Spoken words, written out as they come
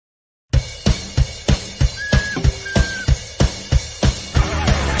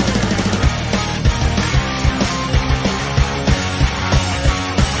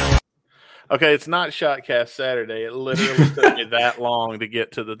Okay, it's not Shotcast Saturday. It literally took me that long to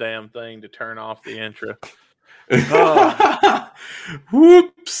get to the damn thing to turn off the intro.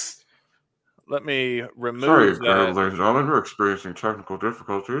 Whoops. Let me remove Sorry, that. ladies and gentlemen, we're experiencing technical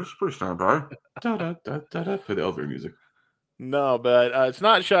difficulties. Please stand by. Play the elevator music. No, but it's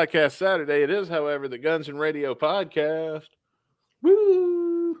not Shotcast Saturday. It is, however, the Guns and Radio podcast.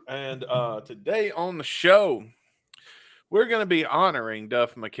 Woo! And today on the show, we're going to be honoring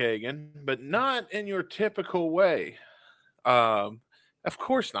Duff McKagan, but not in your typical way. Of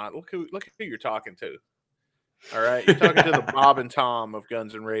course not. Look who you're talking to. All right, you're talking to the Bob and Tom of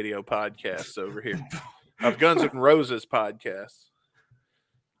Guns and Radio podcasts over here, of Guns and Roses podcasts.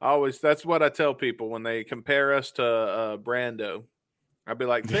 That's what I tell people when they compare us to Brando. I'd be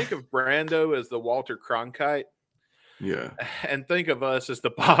like, think of Brando as the Walter Cronkite. Yeah. And think of us as the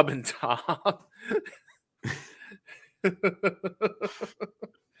Bob and Tom.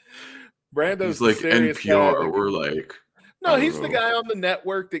 Brando's He's like NPR. guy. We're like, no, he's the guy on the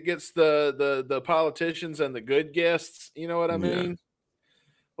network that gets the politicians and the good guests. You know what I mean? Yeah.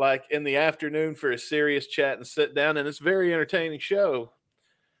 Like in the afternoon for a serious chat and sit down, and it's a very entertaining show.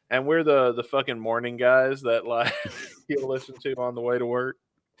 And we're the fucking morning guys that like you'll listen to on the way to work.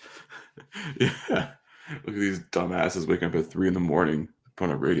 Yeah. Look at these dumbasses waking up at 3 a.m. put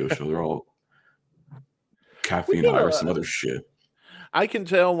on a radio show. They're all caffeine high or some other shit. I can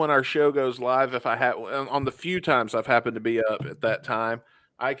tell when our show goes live if I have on the few times I've happened to be up at that time.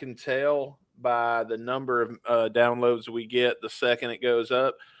 I can tell by the number of downloads we get the second it goes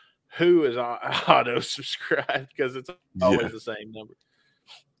up who is auto subscribed because it's always the same number.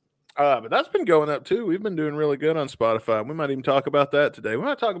 But that's been going up too. We've been doing really good on Spotify. We might even talk about that today. We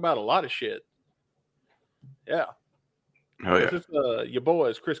might talk about a lot of shit. Yeah. Oh yeah. It's, your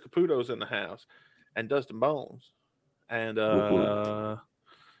boys, Chris Caputo's in the house, and Dustin Bones. And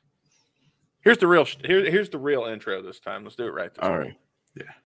here's the real intro this time. Let's do it right this time. All right. Yeah.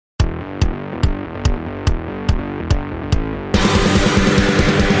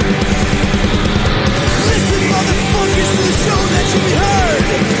 Listen, motherfuckers, to the show that you heard.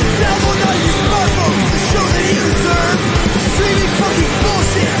 Download on your smartphone the show that you deserve. Streaming fucking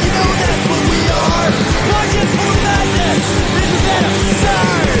bullshit, you know that's what we are. Podcast full of madness, isn't that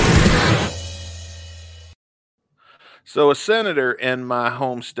absurd? So a senator in my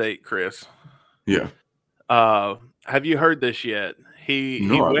home state, Chris. Yeah. Have you heard this yet? He's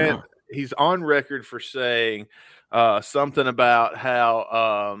on record for saying something about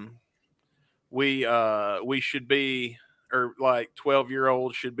how we should be, or like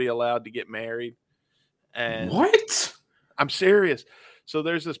 12-year-olds should be allowed to get married. And what? I'm serious. So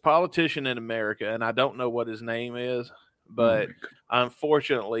there's this politician in America, and I don't know what his name is, but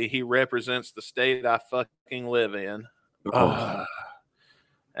unfortunately he represents the state I fucking live in. Yeah,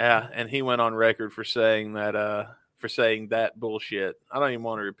 and he went on record for saying that bullshit. I don't even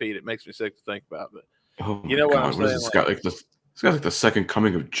want to repeat it. It makes me sick to think about it. You know what I'm saying? This guy this guy's like the second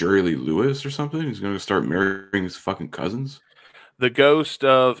coming of Jerry Lee Lewis or something. He's going to start marrying his fucking cousins. The ghost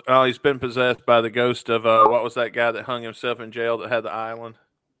of he's been possessed by the ghost of what was that guy that hung himself in jail that had the island?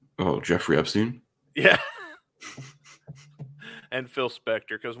 Oh, Jeffrey Epstein. Yeah. And Phil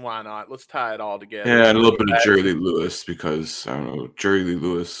Spector, because why not? Let's tie it all together. Yeah, and a little bit of Jerry Lee Lewis, because I don't know, Jerry Lee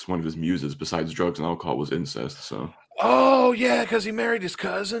Lewis, one of his muses besides drugs and alcohol was incest. So. Oh yeah, because he married his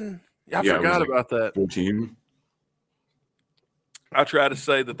cousin. I forgot about that. 14. I try to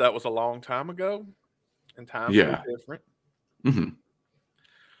say that was a long time ago, and times were different. Mm-hmm.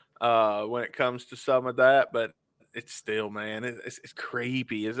 When it comes to some of that, but it's still, man, it's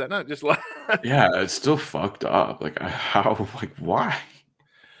creepy. Is that not just like? Yeah, it's still fucked up. Like how? Like why?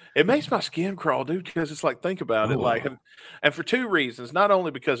 It makes my skin crawl, dude. Because it's like, think about it, like, and for two reasons. Not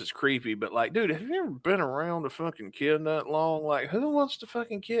only because it's creepy, but like, dude, have you ever been around a fucking kid that long? Like, who wants to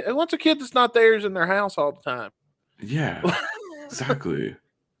fucking kid? Who wants a kid that's not theirs in their house all the time? Yeah, exactly.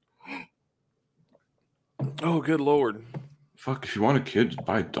 Oh, good Lord. Fuck, if you want a kid, just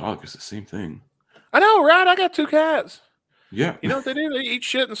buy a dog. It's the same thing. I know, right? I got 2 cats. Yeah. You know what they do? They eat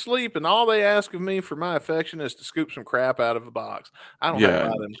shit and sleep, and all they ask of me for my affection is to scoop some crap out of a box. I don't have to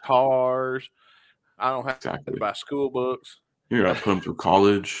buy them cars. I don't have to buy school books. You got to put them through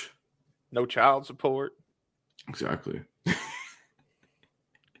college. No child support. Exactly.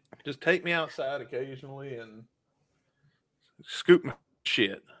 Just take me outside occasionally and scoop my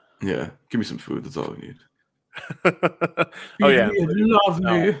shit. Yeah. Give me some food. That's all I need. Oh, yeah. You love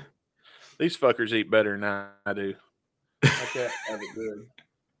me. These fuckers eat better than I do. I can't have it good.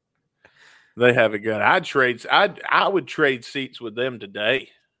 They have it good. I would trade seats with them today.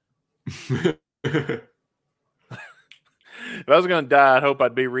 If I was going to die, I'd hope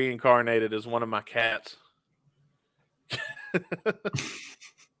I'd be reincarnated as one of my cats.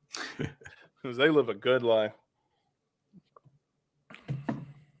 Because they live a good life.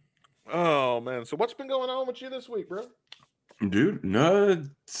 Oh, man. So what's been going on with you this week, bro? Dude, no,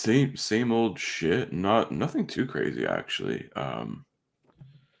 same old shit. Nothing too crazy, actually.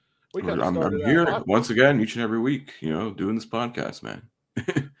 We kinda I'm started here out- once again each and every week, doing this podcast, man.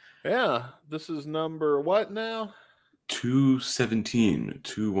 Yeah. This is number what now? 217,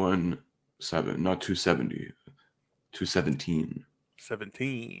 217, not 270, 217.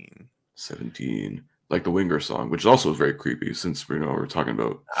 17. 17, like the Winger song, which also is very creepy since we're talking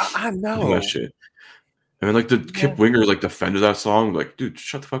about I all know. that shit. I mean, like the Kip Winger like defended that song, like, dude,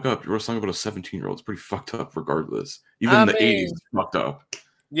 shut the fuck up. You wrote a song about a 17-year-old. It's pretty fucked up, regardless. Even I in the mean- 80s, it's fucked up.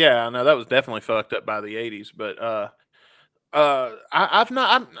 Yeah, no, that was definitely fucked up by the 80s. But I've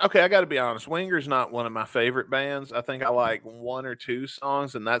not. I got to be honest. Winger's not one of my favorite bands. I think I like one or two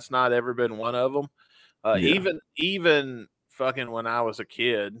songs, and that's not ever been one of them. Yeah. Even fucking when I was a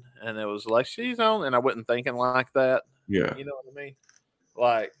kid, and it was like she's on, and I wasn't thinking like that. Yeah. You know what I mean?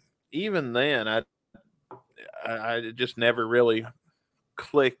 Like even then, I just never really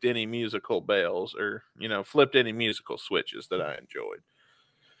clicked any musical bells or flipped any musical switches that I enjoyed.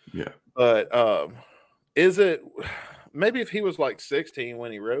 Yeah. But is it maybe if he was like 16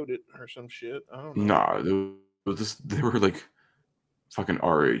 when he wrote it or some shit? I don't know. Nah, they were like fucking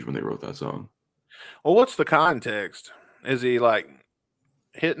our age when they wrote that song. Well, what's the context? Is he like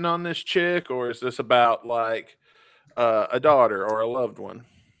hitting on this chick, or is this about like a daughter or a loved one?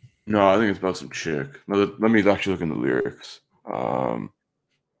 No, I think it's about some chick. Let me actually look in the lyrics.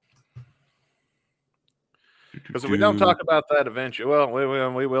 Because if we don't talk about that eventually, well,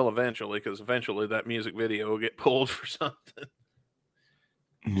 we will eventually, because eventually that music video will get pulled for something.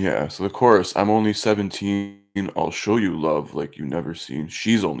 Yeah, so the chorus, I'm only 17, I'll show you love like you never seen.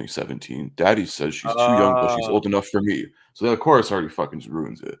 She's only 17. Daddy says she's too young, but she's old enough for me. So the chorus already fucking just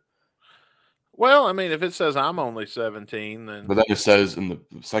ruins it. Well, I mean, if it says I'm only 17, then... But then it says in the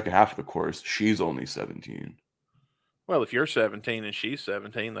second half of the chorus, she's only 17. Well, if you're 17 and she's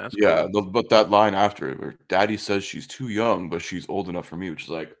 17, that's Yeah, cool. but that line after it, where Daddy says she's too young, but she's old enough for me, which is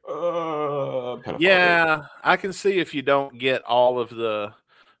like, pedophile. Yeah, I can see if you don't get all of the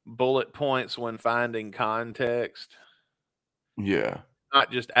bullet points when finding context. Yeah.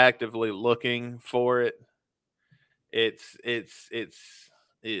 Not just actively looking for it. It's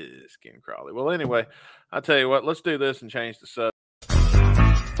skin crawly. Well, anyway, I'll tell you what, let's do this and change the subject.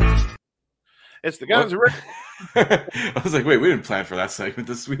 It's the Guns N' Roses. I was like, wait, we didn't plan for that segment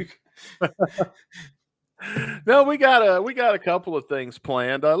this week. No, we got a couple of things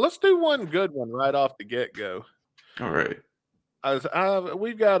planned. Let's do one good one right off the get-go. All right.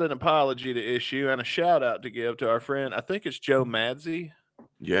 We've got an apology to issue and a shout out to give to our friend. I think it's Joe Madsey.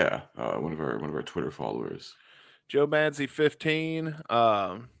 Yeah, one of our Twitter followers. Joe Madsey 15.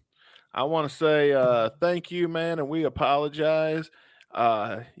 I want to say thank you, man, and we apologize.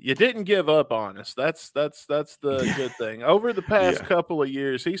 You didn't give up on us. That's the good thing. Over the past couple of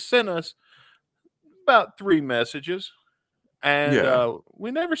years, he sent us about 3 messages, and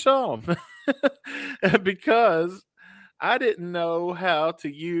we never saw them because I didn't know how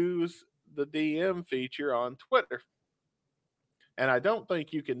to use the DM feature on Twitter, and I don't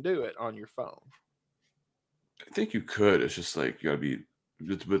think you can do it on your phone. I think you could. It's just like you gotta be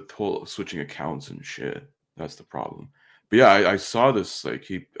with whole switching accounts and shit. That's the problem. But yeah, I saw this. Like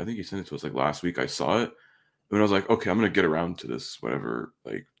I think he sent it to us like last week. I saw it, and I was like, okay, I'm gonna get around to this whatever,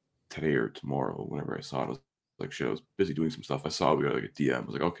 like today or tomorrow. Whenever I saw it, I was like, shit, I was busy doing some stuff. I saw we got like a DM. I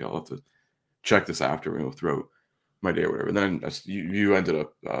was like, okay, I'll have to check this after throughout my day or whatever. And then you ended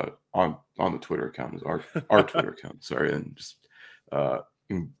up on the Twitter account, as our Twitter account. Sorry, and just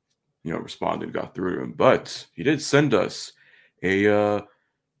responded, got through to him. But he did send us a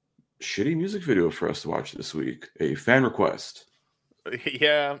shitty music video for us to watch this week, a fan request.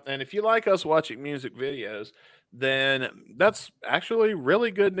 Yeah, and if you like us watching music videos, then that's actually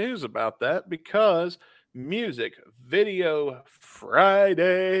really good news about that, because Music Video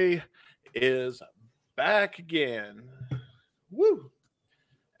Friday is back again. Woo!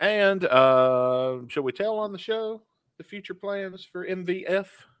 And shall we tell on the show the future plans for MVF?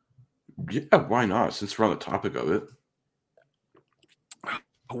 Yeah, why not? Since we're on the topic of it.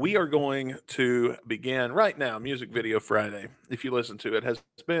 We are going to begin right now. Music Video Friday, if you listen to it, has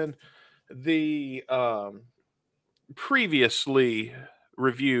been the previously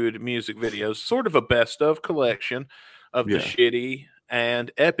reviewed music videos, sort of a best of collection of the shitty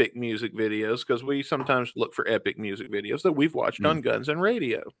and epic music videos, because we sometimes look for epic music videos that we've watched on Guns and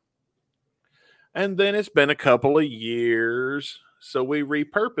Radio. And then it's been a couple of years. So we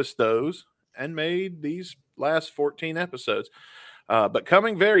repurposed those and made these last 14 episodes. But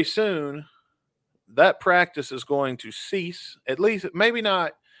coming very soon, that practice is going to cease, at least maybe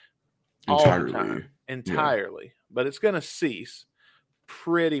not all the time, entirely, but it's going to cease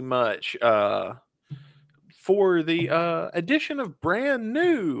pretty much for the addition of brand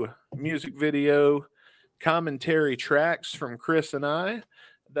new music video commentary tracks from Chris and I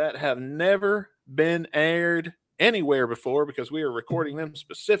that have never been aired anywhere before, because we are recording them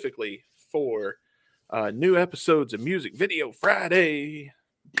specifically for new episodes of Music Video Friday.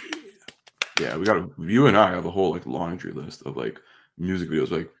 Yeah, you and I have a whole like laundry list of like music videos.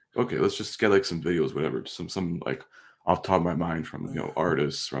 Like, okay, let's just get like some videos, whatever, some like off the top of my mind from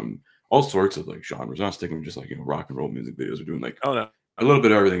artists from all sorts of like genres. I'm not sticking with just like rock and roll music videos. We're doing like a little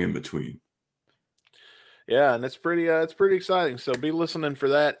bit of everything in between. Yeah, and it's pretty exciting. So be listening for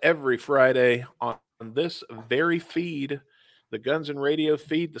that every Friday on this very feed, the Guns and Radio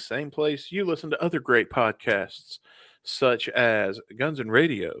feed, the same place you listen to other great podcasts, such as Guns and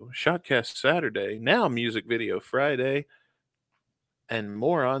Radio, Shotcast Saturday, now Music Video Friday, and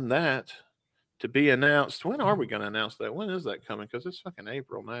more on that to be announced. When are we going to announce that? When is that coming? Because it's fucking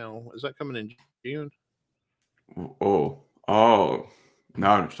April now. Is that coming in June? Oh.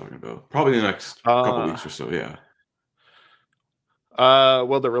 Now I know what you're talking about. Probably the next couple weeks or so, yeah.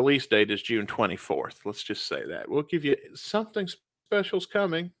 Well, the release date is June 24th. Let's just say that. We'll give you something special's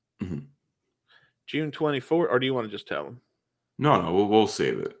coming. Mm-hmm. June 24th, or do you want to just tell them? No, we'll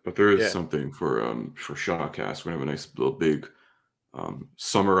save it. But there is something for Shotcast. We're gonna have a nice little big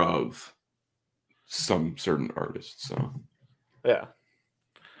summer of some certain artists. So yeah.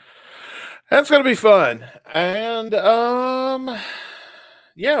 That's gonna be fun. And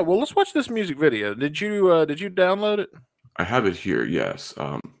yeah, well, let's watch this music video. Did you download it? I have it here, yes.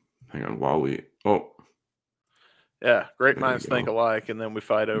 Hang on while we yeah, great minds think alike, and then we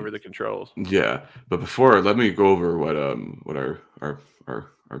fight over the controls. Yeah, but before, let me go over what our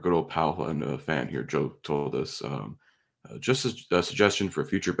good old pal and fan here, Joe, told us. Just a suggestion for a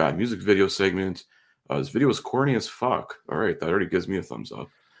future bad music video segment. This video is corny as fuck. All right, that already gives me a thumbs up.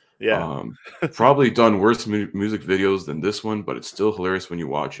 Yeah, probably done worse music videos than this one, but it's still hilarious when you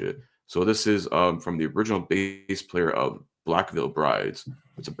watch it. So this is from the original bass player of Black Veil Brides.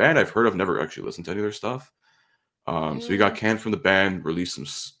 It's a band I've heard of, never actually listened to any of their stuff. So he got canned from the band, released some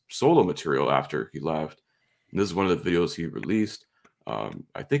solo material after he left. And this is one of the videos he released.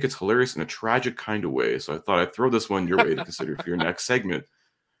 I think it's hilarious in a tragic kind of way. So I thought I'd throw this one your way to consider for your next segment.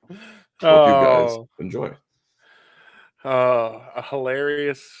 Hope you guys enjoy.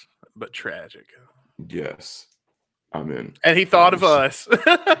 Hilarious but tragic. Yes, I'm in. And he thought of us.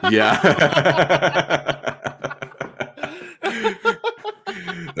 Yeah.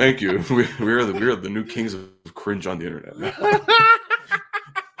 Thank you. We are the new kings of cringe on the internet.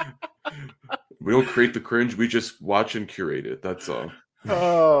 We don't create the cringe. We just watch and curate it. That's all.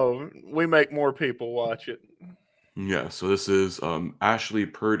 Oh, we make more people watch it. Yeah. So this is Ashley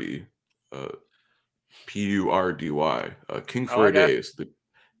Purdy, Purdy, King for a Day is the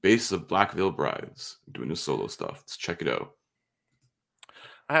bass of Black Veil Brides, doing his solo stuff. Let's check it out.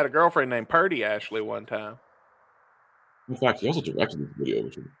 I had a girlfriend named Purdy Ashley one time. In fact, he also directed this video.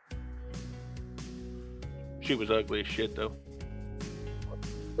 She was ugly as shit, though.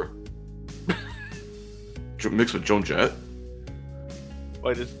 Mixed with Joan Jett.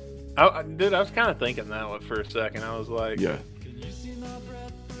 Wait, dude, I was kind of thinking that one for a second. I was like, yeah.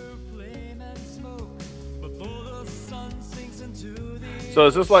 So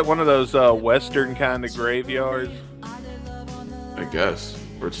is this like one of those Western kind of graveyards? I guess.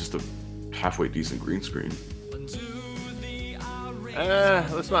 Or it's just a halfway decent green screen.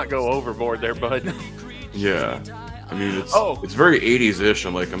 Let's not go overboard there, bud. Yeah. I mean, it's very 80s-ish.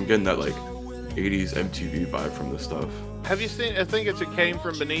 I'm getting that like 80s MTV vibe from this stuff. Have you seen, I think it came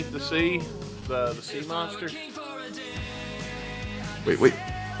from Beneath the Sea, the sea monster? Wait.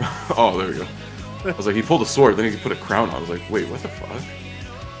 Oh, there we go. I was like, he pulled a sword, then he put a crown on. I was like, wait, what the fuck?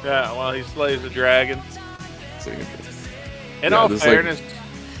 Yeah, well, he slays a dragon. In yeah, all fairness,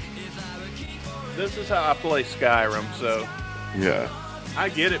 this is how I play Skyrim, so yeah, I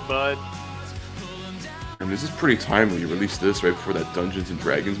get it, bud. I mean, this is pretty timely. You released this right before that Dungeons and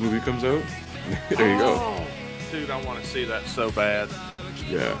Dragons movie comes out. There you go. Dude, I want to see that so bad.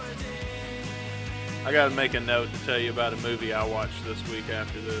 Yeah. I got to make a note to tell you about a movie I watched this week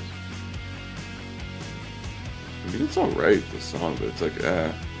after this. I mean, it's all right, the song, but it's like,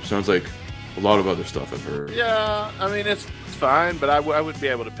 sounds like a lot of other stuff I've heard. Yeah, I mean, it's fine, but I wouldn't be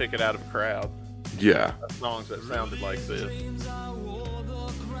able to pick it out of a crowd. Yeah. Songs that sounded like this.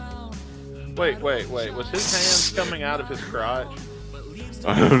 Wait. Was his hands coming out of his crotch?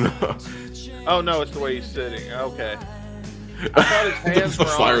 I don't know. Oh no, it's the way he's sitting. Okay. I thought his hands The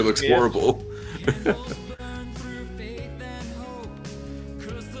were on fire his looks hips. horrible.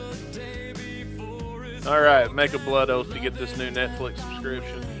 All right, make a blood oath to get this new Netflix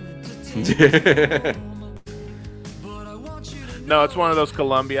subscription. Yeah. No, it's one of those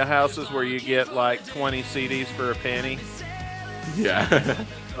Columbia houses where you get like 20 CDs for a penny. Yeah.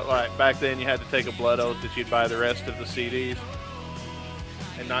 But like back then, you had to take a blood oath that you'd buy the rest of the CDs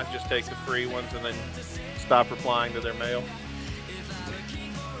and not just take the free ones and then stop replying to their mail,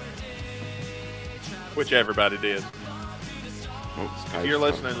 which everybody did. If you're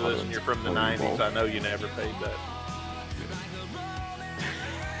listening to this and you're from the 90s, I know you never paid that.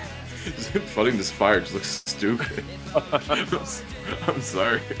 Flooding this fire just looks stupid. I'm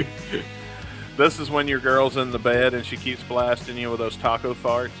sorry. This is when your girl's in the bed and she keeps blasting you with those taco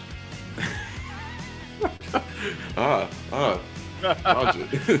farts. Dodge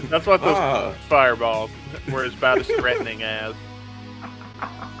it. That's what those fireballs were about as threatening as.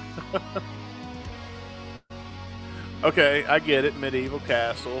 Okay, I get it. Medieval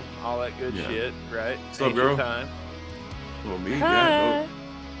castle, all that good shit, right? What's up, girl? Time. Well, me? Hi. Yeah.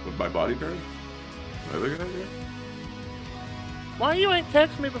 With my bodyguard? Am I looking at you? Why you ain't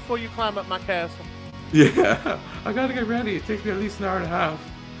text me before you climb up my castle? Yeah. I gotta get ready. It takes me at least an hour and a half.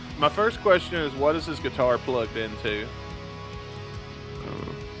 My first question is, what is his guitar plugged into?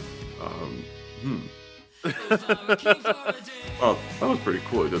 Oh, that was pretty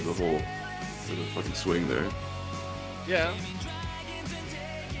cool. He did the fucking swing there. Yeah.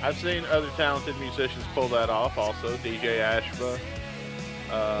 I've seen other talented musicians pull that off also. DJ Ashba.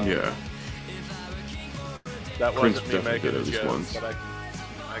 Yeah. That Prince wasn't me definitely making did a at least joke, once. but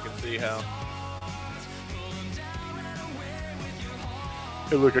I can see how.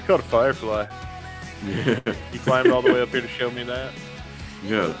 Hey, look, I caught a firefly. Yeah. You climbed all the way up here to show me that?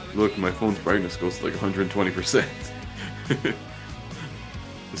 Yeah, look, my phone's brightness goes to like 120%. They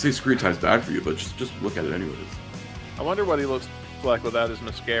say screen time's bad for you, but just look at it anyways. I wonder what he looks like without his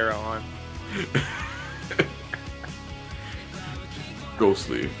mascara on.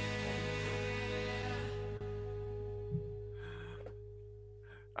 Ghostly.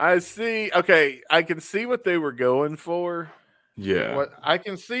 I see. Okay, I can see what they were going for. Yeah. What I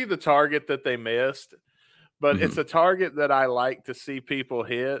can see the target that they missed, but it's a target that I like to see people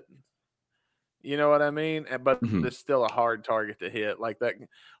hit. You know what I mean? But it's still a hard target to hit. Like that.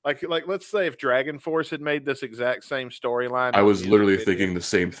 Like let's say if Dragon Force had made this exact same storyline. I was literally thinking the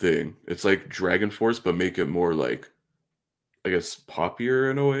same thing. It's like Dragon Force, but make it more like, I guess,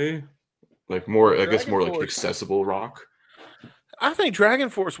 poppier in a way. Like more, I guess, more like accessible rock. I think Dragon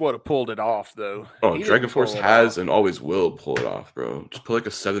Force would have pulled it off, though. Oh, Dragon Force has and always will pull it off, bro. Just put like a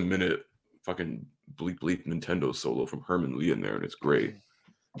 7-minute fucking bleep bleep Nintendo solo from Herman Lee in there, and it's great.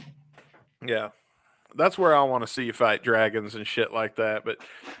 Yeah. That's where I want to see you fight dragons and shit like that. But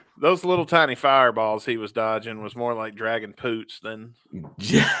those little tiny fireballs he was dodging was more like dragon poots than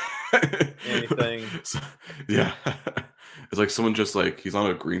anything. Yeah. It's like someone just like, he's on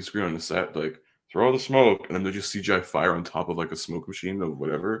a green screen on the set, like, throw all the smoke, and then they just CGI fire on top of like a smoke machine or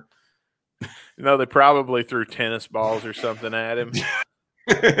whatever. No, they probably threw tennis balls or something at him.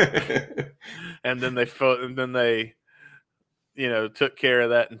 and then they took care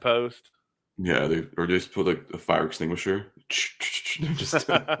of that in post. Yeah, they just put like a fire extinguisher. Just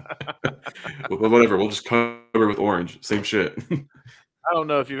whatever. We'll just cover it with orange. Same shit. I don't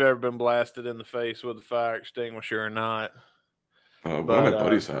know if you've ever been blasted in the face with a fire extinguisher or not. One of my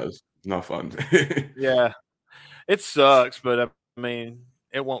buddies has. Not fun. Yeah, it sucks, but I mean,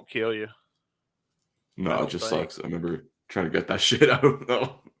 it won't kill you. No, it just sucks. I remember trying to get that shit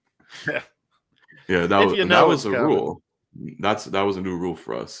out. Yeah, that was a rule. That was a new rule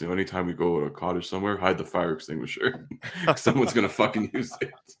for us. You know, anytime we go to a cottage somewhere, hide the fire extinguisher. Someone's gonna fucking use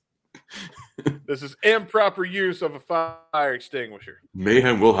it. This is improper use of a fire extinguisher.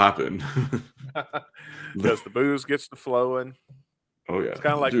 Mayhem will happen. Because the booze gets to flowing. Oh yeah, It's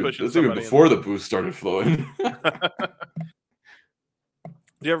kind of like pushing somebody even before the booze started flowing. Did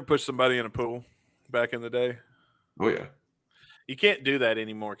you ever push somebody in a pool back in the day? Oh yeah. You can't do that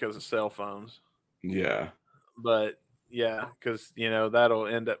anymore because of cell phones. Yeah. But yeah, because that'll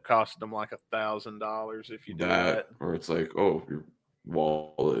end up costing them like $1,000 if you do that. Or it's like, oh, your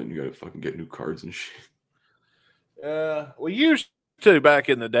wallet and you gotta fucking get new cards and shit. We used to back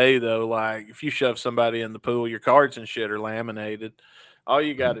in the day though, like if you shove somebody in the pool, your cards and shit are laminated. All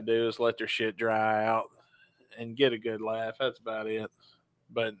you got to do is let their shit dry out and get a good laugh. That's about it.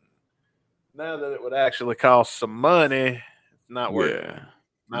 But now that it would actually cost some money, it's not worth it.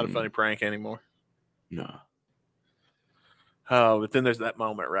 Not a funny prank anymore. No. Oh, but then there's that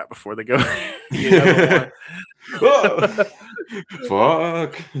moment right before they go. The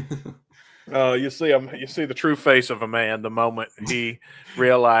Fuck. Oh, you see him. You see the true face of a man the moment he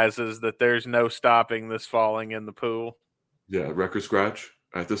realizes that there's no stopping this falling in the pool. Yeah, record scratch.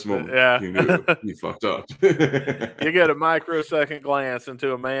 At this moment, Yeah. he knew he fucked up. You get a microsecond glance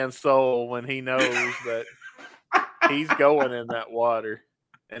into a man's soul when he knows that he's going in that water,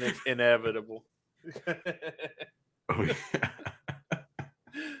 and it's inevitable. Oh, yeah.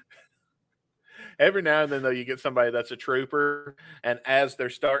 Every now and then, though, you get somebody that's a trooper, and as they're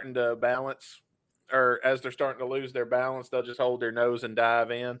starting to balance, or as they're starting to lose their balance, they'll just hold their nose and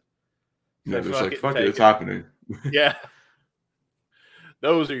dive in. Yeah, Say, they're like, fuck it, take it's happening. Yeah.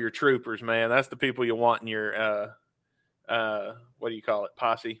 Those are your troopers, man. That's the people you want in your, what do you call it,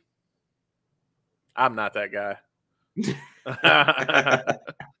 posse? I'm not that guy.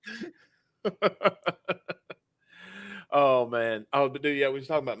 Oh, man. Oh, but dude, yeah, we was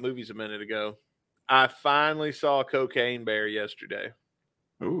talking about movies a minute ago. I finally saw Cocaine Bear yesterday.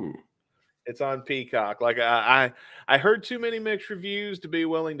 Ooh. It's on Peacock. Like I heard too many mixed reviews to be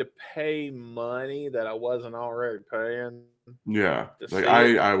willing to pay money that I wasn't already paying. Yeah. To Like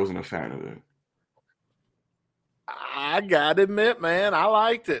see it. I wasn't a fan of it. I gotta admit, man, I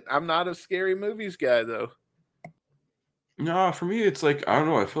liked it. I'm not a scary movies guy though. No, for me, it's like, I don't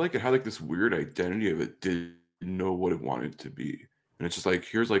know. I feel like it had like this weird identity of it didn't know what it wanted to be. And it's just like,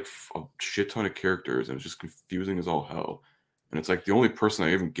 here's like a shit ton of characters, and it's just confusing as all hell. And it's like the only person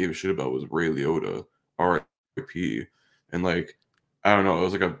I even gave a shit about was Ray Liotta, R.I.P. And like, I don't know. It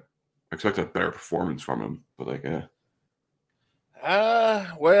was like I expected a better performance from him, but like,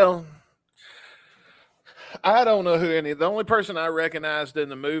 Well, I don't know who any. The only person I recognized in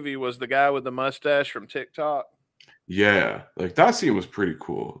the movie was the guy with the mustache from TikTok. yeah, like that scene was pretty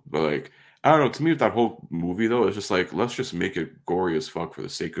cool. But like, I don't know. To me, with that whole movie though, it's just like, let's just make it gory as fuck for the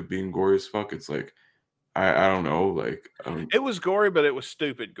sake of being gory as fuck. It's like, I don't know. Like, It was gory, but it was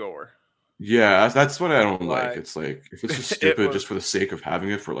stupid gore. yeah, that's what I don't like. Like, It's like, if it's just it stupid was- just for the sake of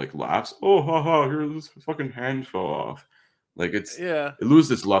having it for like laughs. Oh, haha! Here, this fucking hand fell off. Like it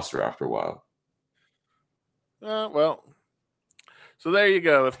loses its luster after a while. Well, so there you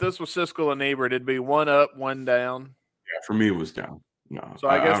go. If this was Siskel and Ebert, it'd be one up, one down. Yeah, for me, it was down. No, So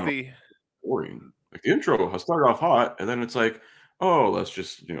I guess don't know, boring. Like the intro has started off hot, and then it's like, oh, let's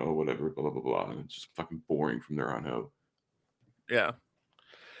just whatever, blah blah blah blah, and it's just fucking boring from there on out. Yeah.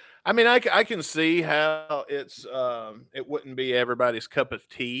 I mean, I can see how it's it wouldn't be everybody's cup of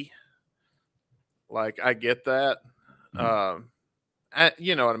tea. Like, I get that.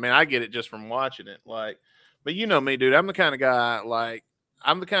 You know what I mean? I get it just from watching it. Like, but you know me, dude. I'm the kind of guy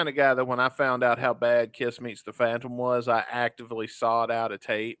that when I found out how bad Kiss Meets the Phantom was, I actively sought out a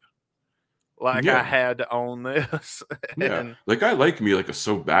tape. Like, Yeah. I had to own this. Yeah, And like I like me like a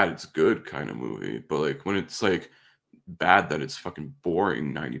so bad it's good kind of movie, but like when it's like bad that it's fucking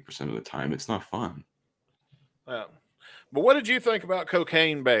boring 90% of the time, it's not fun. But what did you think about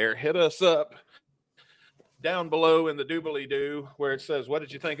Cocaine Bear? Hit us up down below in the doobly doo where it says, what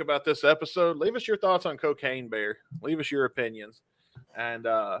did you think about this episode? Leave us your thoughts on Cocaine Bear. Leave us your opinions. And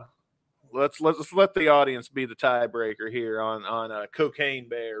let's let the audience be the tiebreaker here on Cocaine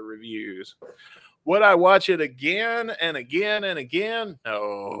Bear reviews. Would I watch it again and again and again?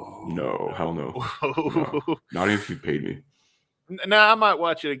 No, hell no. No. Not even if you paid me. Now, I might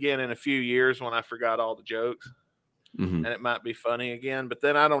watch it again in a few years when I forgot all the jokes. Mhm. And it might be funny again. But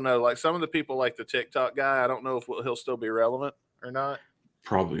then I don't know. Like some of the people, like the TikTok guy, I don't know if he'll still be relevant or not.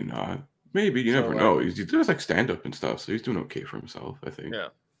 Probably not. Maybe, you So, never know. He does like stand up and stuff, so he's doing okay for himself, I think. Yeah.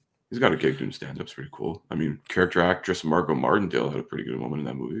 He's got a gig doing stand up's pretty cool. I mean, character actress Margot Martindale had a pretty good moment in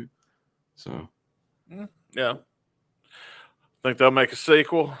that movie. So Yeah. Think they'll make a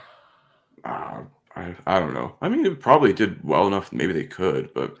sequel? I don't know. I mean, it probably did well enough. Maybe they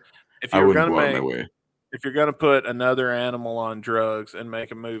could, but If I you're wouldn't gonna go out of make my way. if you're gonna put another animal on drugs and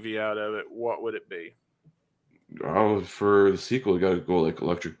make a movie out of it, what would it be? Oh, for the sequel, you got to go like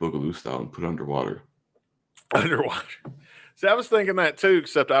Electric Boogaloo style and put it underwater. Underwater. See, I was thinking that too,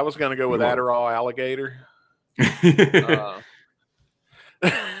 except I was gonna go with What? Adderall Alligator.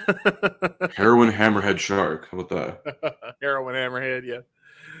 Heroin Hammerhead Shark. How about that? Heroin Hammerhead, yeah.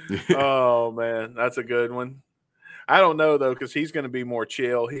 Oh man, that's a good one. I don't know though, because he's going to be more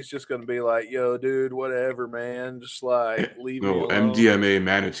chill. He's just going to be like, "Yo, dude, whatever, man. Just like leave me No, alone." MDMA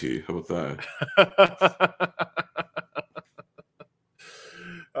Manatee. How about that?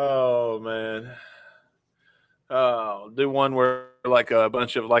 Oh man. Oh, do one where like a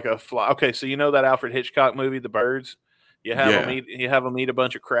bunch of like a fly. Okay, so you know that Alfred Hitchcock movie, The Birds? You have Yeah. them eat. You have them eat a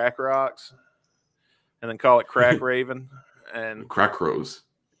bunch of crack rocks, and then call it crack raven and Crack crows.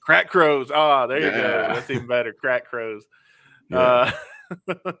 crack crows. Ah, there you go. Yeah. That's even better. Crack crows. Yeah.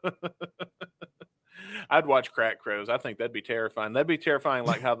 I'd watch crack crows. I think that'd be terrifying. That'd be terrifying,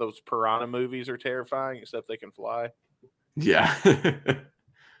 like how those piranha movies are terrifying, except they can fly. Yeah.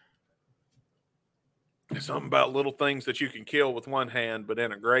 There's something about little things that you can kill with one hand, but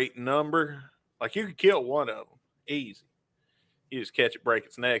in a great number. Like you could kill one of them easy. You just catch it, break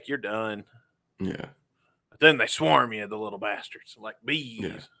its neck, you're done. Yeah. But then they swarm you, the little bastards, like bees.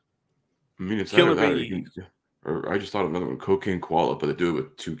 Yeah. I mean, it's Killer either that bees. or I just thought of another one, Cocaine Koala, but they do it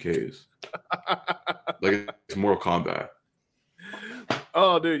with 2 Ks. Like it's Mortal Kombat.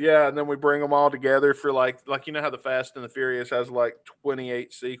 Oh, dude, yeah. And then we bring them all together for like you know how the Fast and the Furious has like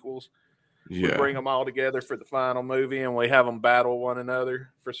 28 sequels. We Yeah. bring them all together for the final movie, and we have them battle one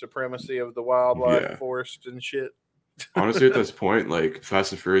another for supremacy of the wildlife, Yeah. forest, and shit. Honestly, at this point, like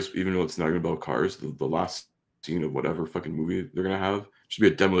Fast and Furious, even though it's not even about cars, the last scene of whatever fucking movie they're gonna have should be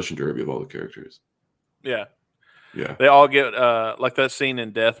a demolition derby of all the characters. Yeah. Yeah. They all get like that scene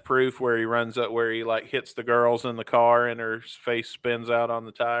in Death Proof where he runs up, where he like hits the girls in the car and her face spins out on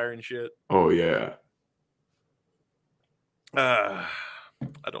the tire and shit. Oh yeah. I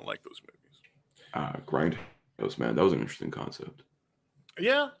don't like those movies. Grindhouse, man, that was an interesting concept.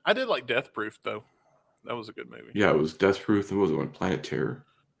 Yeah, I did like Death Proof though. That was a good movie. Yeah, it was Death Proof. And what was it one? Planet Terror.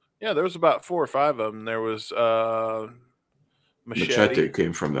 Yeah, there was about 4 or 5 of them. There was Machete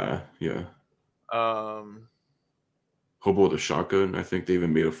came from that. Yeah. Hobo with a Shotgun. I think they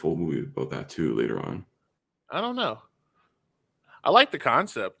even made a full movie about that too later on. I don't know. I like the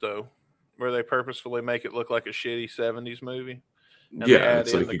concept though, where they purposefully make it look like a shitty 70s movie. And they Yeah, add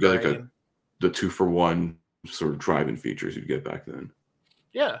it's in like the you got like grain. the 2-for-1 sort of driving features you'd get back then.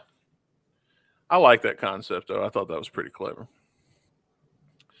 Yeah. I like that concept though. I thought that was pretty clever.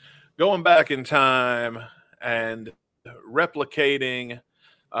 Going back in time and replicating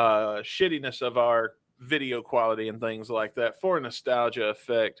shittiness of our video quality and things like that for nostalgia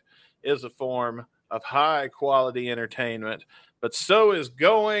effect is a form of high quality entertainment, but so is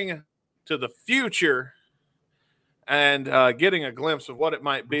going to the future and getting a glimpse of what it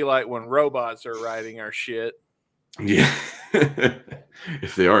might be like when robots are writing our shit. Yeah.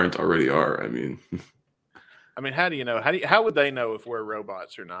 If they aren't already are, I mean. I mean, how do you know? How would they know if we're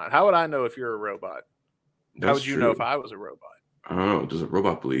robots or not? How would I know if you're a robot? How would you know if I was a robot? I don't know. Does a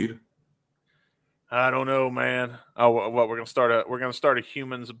robot bleed? I don't know, man. Oh, what we're gonna start a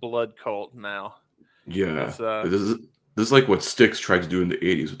humans blood cult now. Yeah. This is like what Styx tried to do in the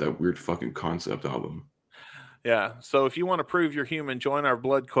 80s with that weird fucking concept album. Yeah. So if you want to prove you're human, join our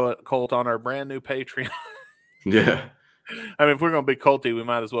blood cult on our brand new Patreon. Yeah. I mean, if we're gonna be culty, we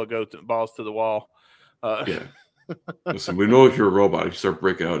might as well go balls to the wall. Yeah. Listen, we know if you're a robot, if you start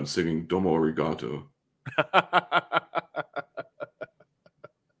breaking out and singing Domo Arigato.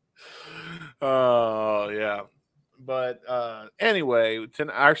 Oh yeah. But anyway,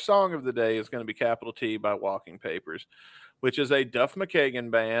 our song of the day is going to be Capital T by Walking Papers, which is a Duff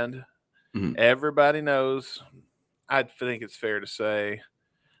McKagan band. Mhm. Everybody knows. I think it's fair to say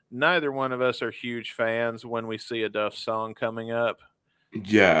neither one of us are huge fans when we see a Duff song coming up.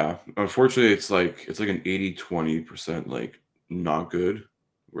 Yeah. Unfortunately, it's like an 80-20% like not good,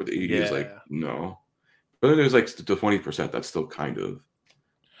 where the 80 is like Yeah. no. But then there's like the 20% that's still kind of,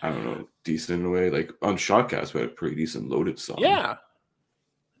 I don't know, decent in a way. Like on Shotcast, we had a pretty decent loaded song. Yeah.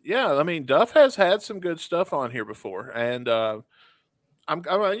 Yeah. I mean, Duff has had some good stuff on here before. And I'm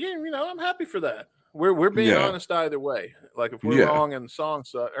happy for that. We're being Yeah. honest either way. Like if we're Yeah. wrong and the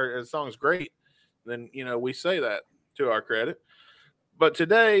song's great, then we say that to our credit. But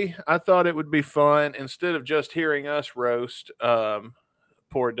today I thought it would be fun, instead of just hearing us roast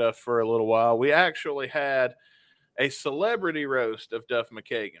poor Duff for a little while, we actually had a celebrity roast of Duff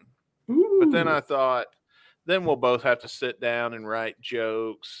McKagan. But then Ooh. I thought, then we'll both have to sit down and write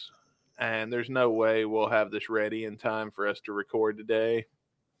jokes, and there's no way we'll have this ready in time for us to record today.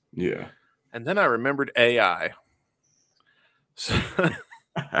 Yeah. And then I remembered AI. So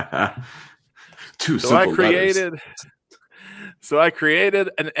I created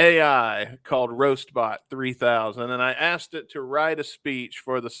an AI called RoastBot 3000, and I asked it to write a speech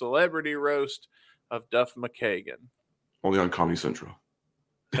for the celebrity roast of Duff McKagan. Only on Comedy Central.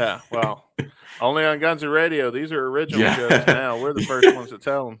 Yeah, well, only on Guns N' Radio. These are original Yeah. jokes now. We're the first ones to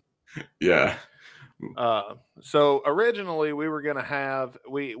tell them. Yeah. So originally we were gonna have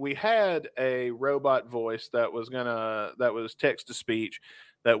we had a robot voice that was text to speech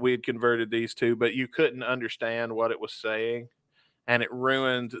that we had converted these to, but you couldn't understand what it was saying, and it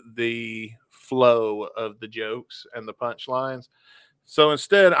ruined the flow of the jokes and the punchlines. So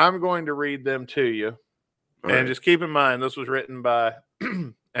instead, I'm going to read them to you. All And right. just keep in mind, this was written by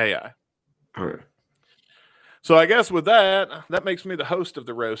AI. All right. So I guess with that makes me the host of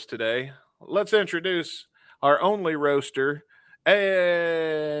the roast today. Let's introduce our only roaster,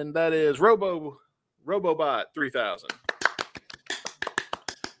 and that is Robobot 3000.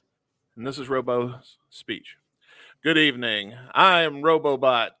 And this is Robo's speech. Good evening. I am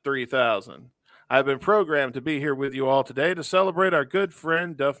Robobot 3000. I've been programmed to be here with you all today to celebrate our good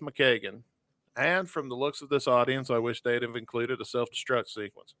friend Duff McKagan. And from the looks of this audience, I wish they'd have included a self-destruct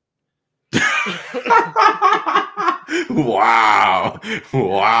sequence. Wow.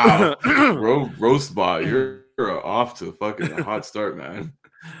 Roastbot, you're off to fucking a hot start, man.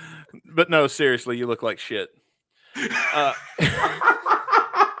 But no, seriously, you look like shit.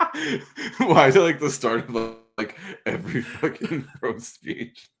 Why is it like the start of like every fucking roast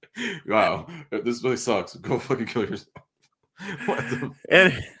speech? Wow, this really sucks. Go fucking kill yourself. What the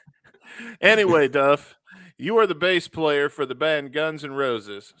Anyway, Duff, you are the bass player for the band Guns N'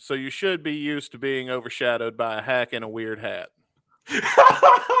 Roses, so you should be used to being overshadowed by a hack in a weird hat.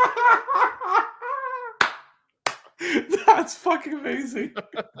 That's fucking amazing.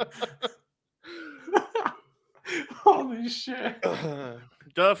 Holy shit.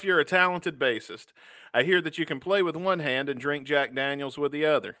 Duff, you're a talented bassist. I hear that you can play with one hand and drink Jack Daniels with the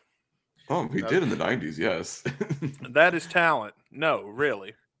other. Oh, we did in the 90s, yes. That is talent. No,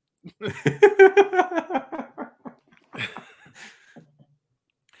 really.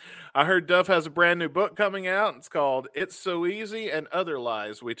 I heard Duff has a brand new book coming out. It's called It's So Easy and Other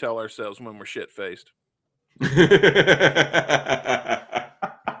Lies We Tell Ourselves When We're Shit-Faced.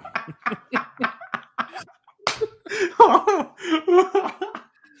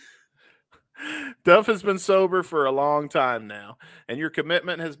 Duff has been sober for a long time now, and your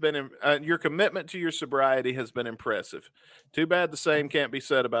commitment to your sobriety has been impressive. Too bad the same can't be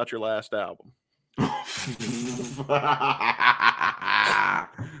said about your last album.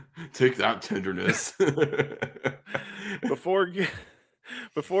 Take that, tenderness. Before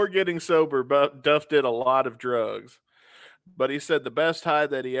getting sober, Duff did a lot of drugs. But he said the best high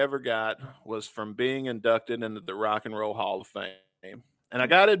that he ever got was from being inducted into the Rock and Roll Hall of Fame. And I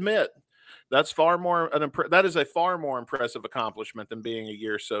got to admit, that is a far more impressive accomplishment than being a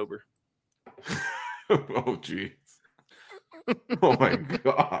year sober. Oh, jeez. Oh, my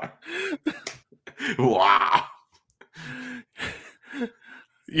God. Wow.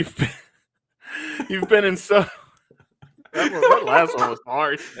 You've been in so... That last one was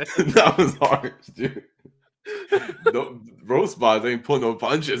hard. That was hard, dude. No, Roastbot ain't pulling no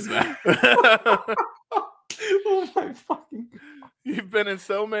punches, man. Oh my fucking God. You've been in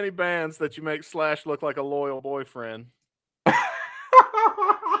so many bands that you make Slash look like a loyal boyfriend.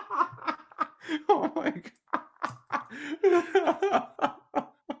 Oh my God.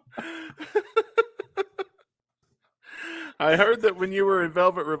 I heard that when you were in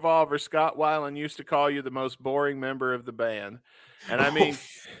Velvet Revolver, Scott Weiland used to call you the most boring member of the band. And I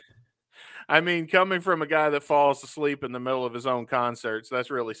mean, coming from a guy that falls asleep in the middle of his own concerts, that's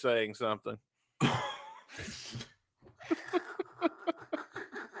really saying something.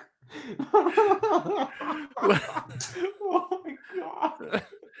 Oh my God.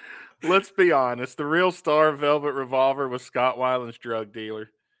 Let's be honest. The real star of Velvet Revolver was Scott Weiland's drug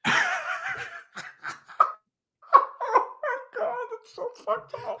dealer. So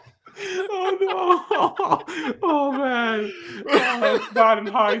fucked up. Oh no. Oh man. Oh, it's not in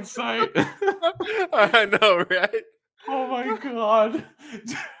hindsight. I know, right? Oh my God.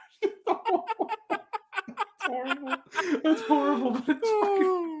 That's horrible. That's horrible, but it's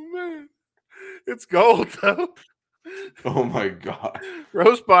Oh man. It's gold though. Oh my God.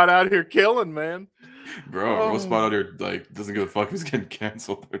 Roastbot out here killing, man. Bro, Roastbot out here like doesn't give a fuck if he's getting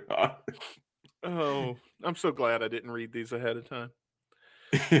canceled or not. Oh, I'm so glad I didn't read these ahead of time.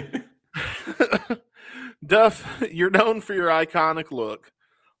 Duff, you're known for your iconic look.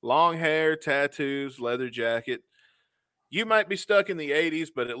 Long hair, tattoos, leather jacket. You might be stuck in the 80s,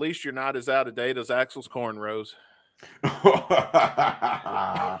 but at least you're not as out of date as Axel's cornrows.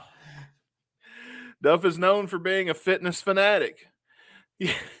 Duff is known for being a fitness fanatic.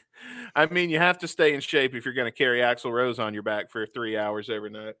 I mean, you have to stay in shape if you're going to carry Axl Rose on your back for 3 hours every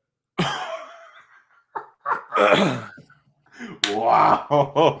night. Wow.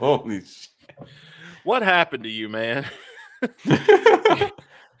 Holy shit. What happened to you, man?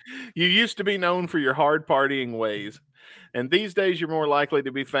 You used to be known for your hard partying ways, and these days you're more likely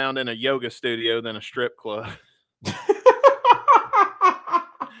to be found in a yoga studio than a strip club.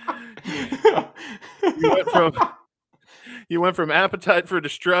 You went from appetite for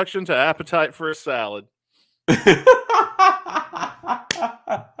destruction to appetite for a salad.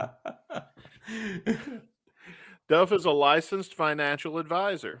 Duff is a licensed financial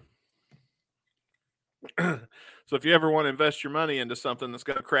advisor. So if you ever want to invest your money into something that's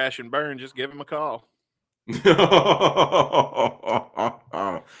going to crash and burn, just give him a call.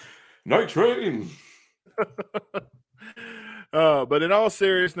 Night train. But in all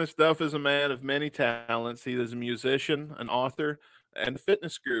seriousness, Duff is a man of many talents. He is a musician, an author, and a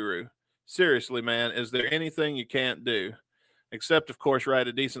fitness guru. Seriously, man, is there anything you can't do? Except, of course, write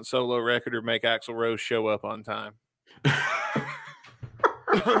a decent solo record or make Axl Rose show up on time.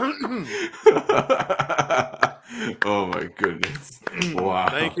 Oh my goodness. Wow.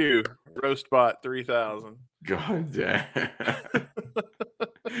 Thank you, Roastbot 3000. God damn.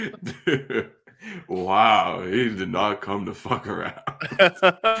 Dude. Wow, he did not come to fuck around.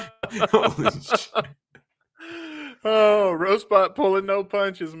 Holy shit. Oh, Roastbot pulling no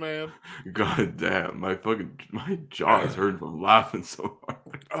punches, man. God damn, my jaw is hurting from laughing so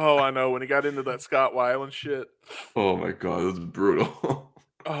hard. Oh, I know, when he got into that Scott Weiland shit. Oh my god, that was brutal.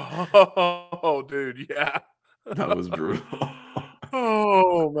 Oh, dude, yeah. That was brutal.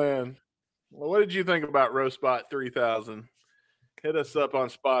 Oh, man. Well, what did you think about Roastbot 3000? Hit us up on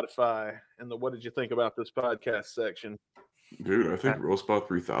Spotify in the what did you think about this podcast section. Dude, I think Roastbot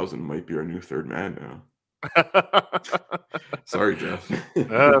 3000 might be our new third man now. Sorry, Jeff.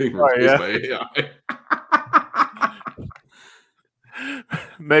 Sorry, yeah.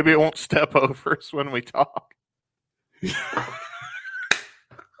 Maybe it won't step over us when we talk.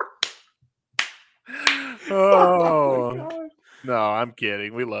 Oh, no, I'm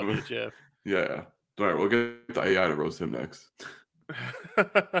kidding. We love you, Jeff. Yeah. All right, we'll get the AI to roast him next.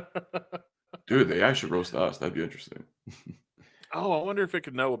 Dude, the AI should roast us. That'd be interesting. Oh, I wonder if it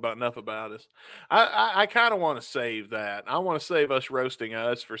could know enough about us. I kind of want to save that. I want to save us roasting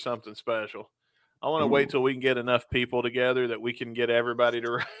us for something special. I want to wait till we can get enough people together that we can get everybody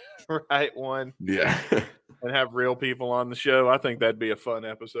to write one. Yeah. And have real people on the show. I think that'd be a fun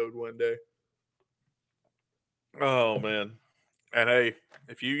episode one day. Oh, man. And hey,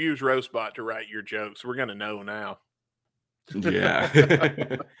 if you use Roastbot to write your jokes, we're going to know now. Yeah.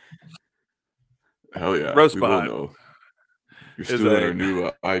 Hell yeah. Roastbot. We will know. You're still in our new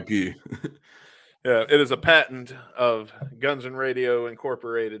IP. Yeah, it is a patent of Guns and Radio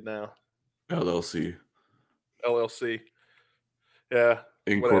Incorporated now. LLC. Yeah.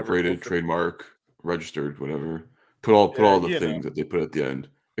 Incorporated, whatever. Trademark, registered, whatever. Put all the things that they put at the end,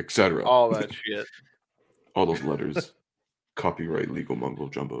 etc. All that shit. All those letters. Copyright, legal mumbo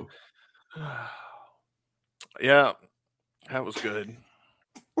jumbo. Yeah, that was good.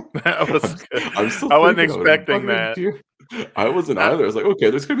 That was good. I wasn't expecting that. I wasn't either. I was like, okay,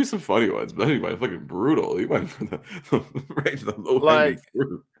 there's gonna be some funny ones, but anyway, fucking brutal. He went from right to the low hanging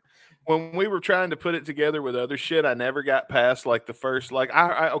fruit. When we were trying to put it together with other shit, I never got past like the first.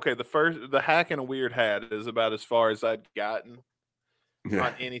 The hack in a weird hat is about as far as I'd gotten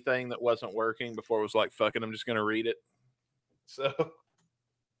on anything that wasn't working before it was like, fucking, I'm just gonna read it. So,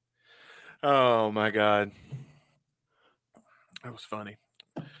 oh my god, that was funny.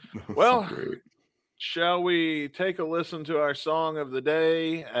 Well, so shall we take a listen to our song of the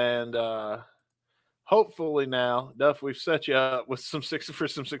day? And hopefully now, Duff, we've set you up with some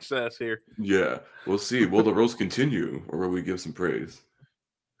success here. Yeah, we'll see. Will the roast continue, or will we give some praise?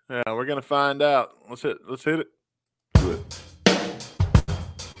 Yeah, we're gonna find out. Let's hit it. Do it.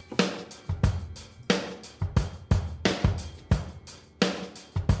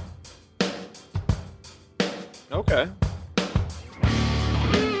 Okay.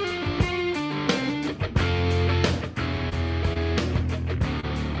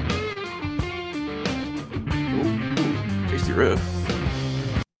 Tasty riff.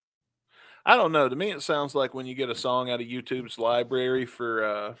 I don't know. To me, it sounds like when you get a song out of YouTube's library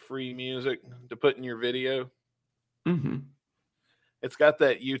for free music to put in your video. Mm-hmm. It's got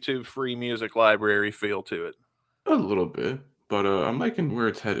that YouTube free music library feel to it. A little bit, but I'm liking where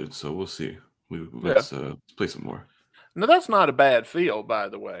it's headed, so we'll see. Let's play some more. No, that's not a bad feel, by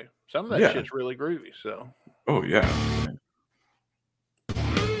the way. Some of that shit's really groovy. So. Oh yeah.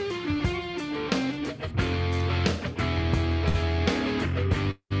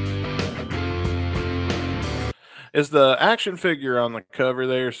 Is the action figure on the cover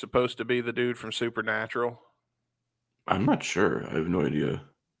there supposed to be the dude from Supernatural? I'm not sure. I have no idea.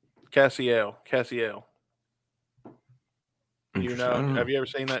 Cassiel. You know? Have you ever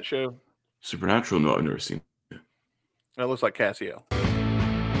seen that show? Supernatural? No, I've never seen it. It looks like Cassiel.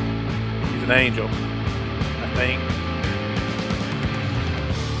 He's an angel, I think.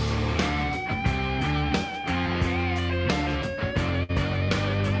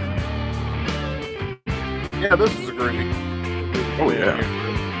 Yeah, this is a groovy. Oh yeah.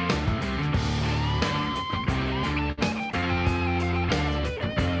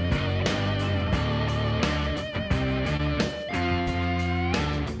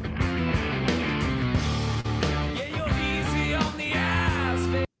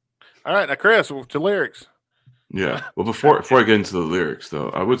 All right, now Chris, to lyrics. Yeah. Well, before I get into the lyrics, though,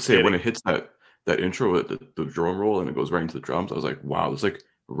 I would say Get when it. it hits that intro with the drum roll and it goes right into the drums, I was like, wow, it's like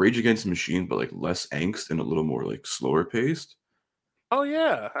Rage Against the Machine, but like less angst and a little more like slower paced. Oh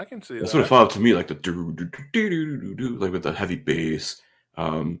yeah, I can see That's that. what it felt to me, like the do do do do do do, like with the heavy bass.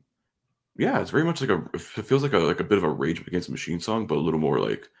 Yeah, it's very much like it feels like a bit of a Rage Against the Machine song, but a little more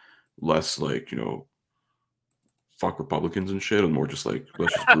like less like fuck Republicans and shit, and more just like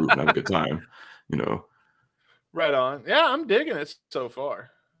let's just groove and have a good time, you know. Right on. Yeah, I'm digging it so far.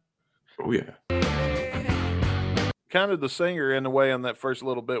 Oh yeah. Kind of the singer in a way on that first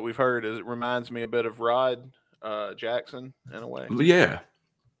little bit we've heard is it reminds me a bit of Rod Jackson in a way. Yeah.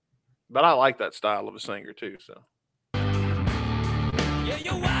 But I like that style of a singer too, so. Yeah,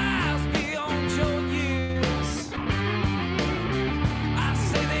 your wife's beyond your years. I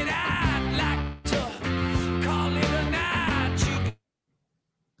say that I'd like to call it a night. You'd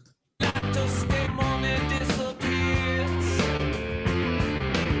like to stay morning disappears.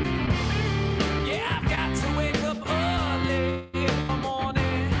 Yeah, I've got to wake up early in the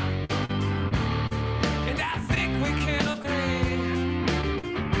morning, and I think we can agree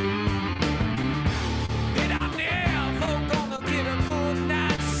that I'm never gonna get a good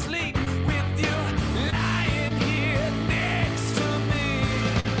night's sleep with you lying here next to me.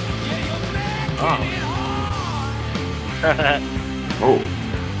 Yeah, you're making it hard, Oh.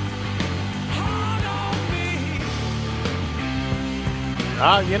 hard on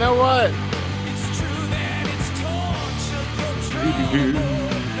me. You know what? It's true that it's torture, you're trouble,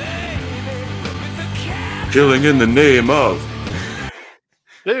 baby, with the cat. Killing in the name of.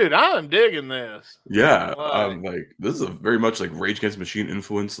 Dude, I'm digging this. Yeah, Like- like this is a very much like Rage Against the Machine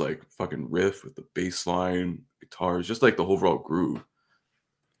influence, like fucking riff with the bass line, guitars, just like the overall groove.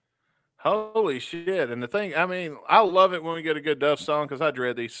 Holy shit. And the thing, I mean, I love it when we get a good Duff song because I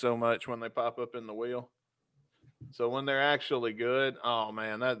dread these so much when they pop up in the wheel. So when they're actually good, oh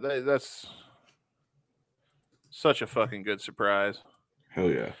man, that's such a fucking good surprise. Hell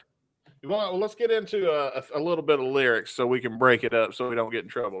yeah. Well, let's get into a little bit of lyrics so we can break it up so we don't get in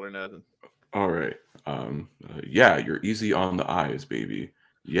trouble or nothing. All right. Yeah, you're easy on the eyes, baby.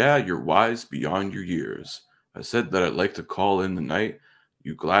 Yeah, you're wise beyond your years. I said that I'd like to call in the night.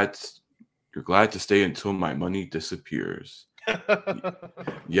 You're glad to stay until my money disappears.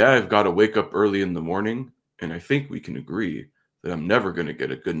 Yeah, I've got to wake up early in the morning, and I think we can agree that I'm never going to get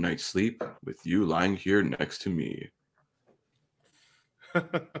a good night's sleep with you lying here next to me.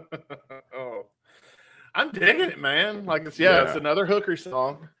 Oh, I'm digging it, man. Like it's it's another hooker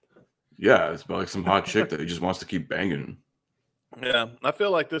song. Yeah, it's about like some hot chick that he just wants to keep banging. Yeah, I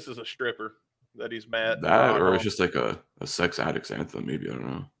feel like this is a stripper that he's mad. That, or it's just like a sex addict's anthem, maybe. I don't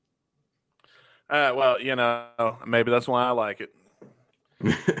know. Well, you know, maybe that's why I like it.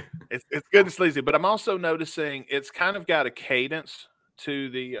 It's good and sleazy, but I'm also noticing it's kind of got a cadence to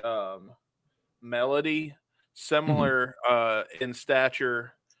the melody, similar in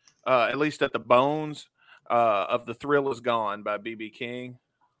stature, at least at the bones of "The Thrill Is Gone" by B.B. King.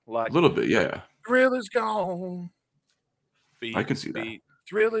 Like A little bit, yeah. thrill is gone. Beat, I can see that. beat.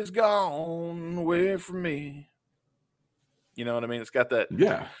 Thrill is gone away from me. You know what I mean? It's got that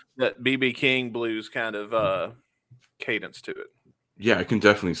Yeah. B.B. King blues kind of cadence to it. Yeah, I can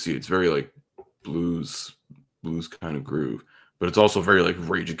definitely see it's very like blues kind of groove, but it's also very like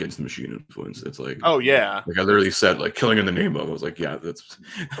Rage Against the Machine influence. It's like, Oh yeah, like I literally said, like killing in the name of. I was like, yeah, that's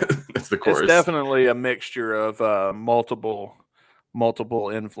that's the chorus. it's definitely a mixture of multiple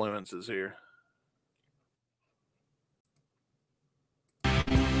influences here.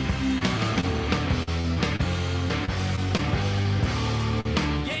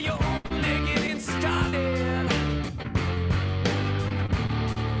 Yeah, you're only getting started.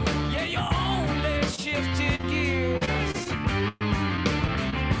 Yeah, you only shifted gears.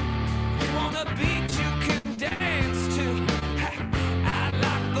 You want a beat you can dance to. I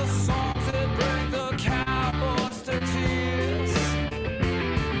like the songs that bring the cowboys to tears.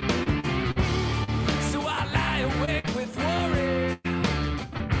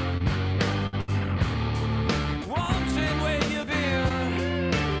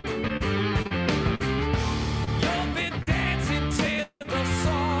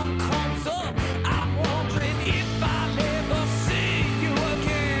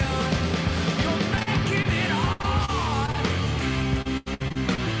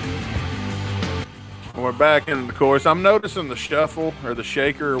 We're back in the chorus. I'm noticing the shuffle or the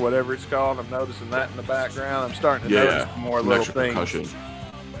shaker or whatever it's called. I'm noticing that in the background. I'm starting to notice more some little extra things. percussion.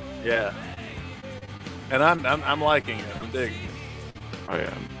 Yeah, and I'm liking it. I'm digging it. I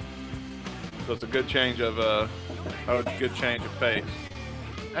am. So it's a good change of good change of pace.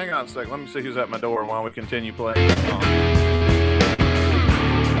 Hang on a second. Let me see who's at my door while we continue playing this song.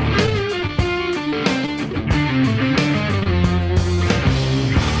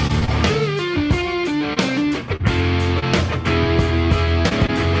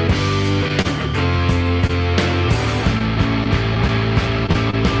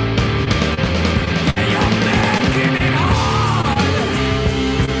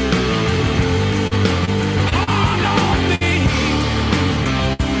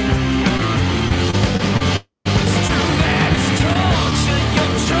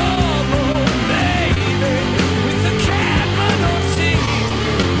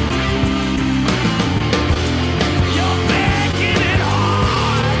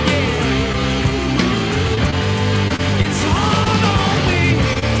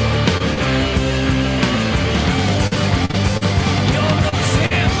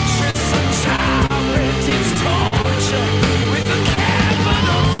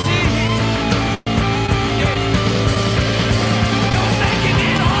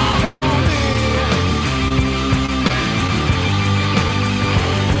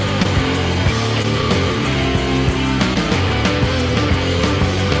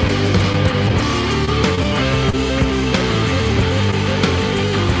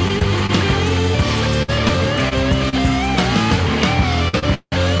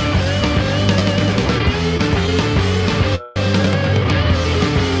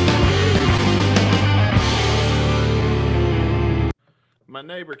 My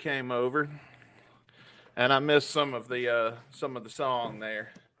neighbor came over, and I missed some of the song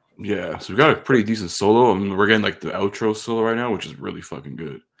there. Yeah, so we got a pretty decent solo. I mean, we're getting like the outro solo right now, which is really fucking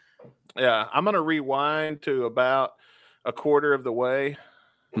good. Yeah, I'm gonna rewind to about a quarter of the way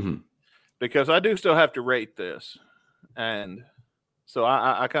because I do still have to rate this, and so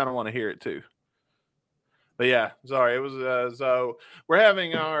I kind of want to hear it too. But yeah, sorry, it was so we're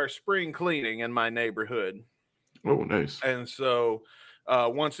having our spring cleaning in my neighborhood. Oh, nice. And so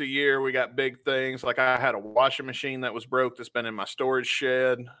once a year we got big things. Like I had a washing machine that was broke that's been in my storage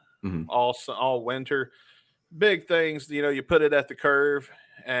shed all winter. Big things, you know, you put it at the curve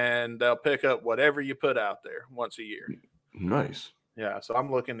and they'll pick up whatever you put out there once a year. Nice. Yeah, so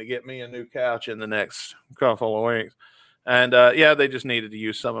I'm looking to get me a new couch in the next couple of weeks. And yeah, they just needed to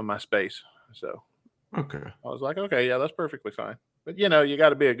use some of my space. So okay, I was like, okay, yeah, that's perfectly fine. But you know, you got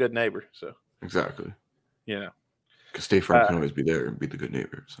to be a good neighbor. So exactly. You know, because State Farm can always be there and be the good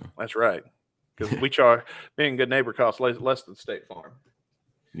neighbor. So that's right. Because we charge being a good neighbor costs less than State Farm.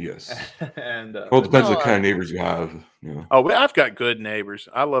 Yes. And well, it depends what kind of neighbors you have. You know. Oh, I've got good neighbors.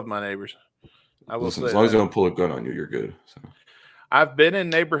 I love my neighbors. I will Listen, say as long as that. they don't pull a gun on you, you're good. So. I've been in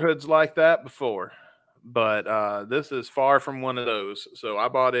neighborhoods like that before, but this is far from one of those. So I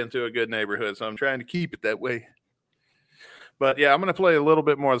bought into a good neighborhood, so I'm trying to keep it that way. But yeah, I'm going to play a little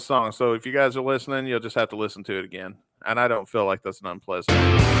bit more of the song. So if you guys are listening, you'll just have to listen to it again. And I don't feel like that's an unpleasant.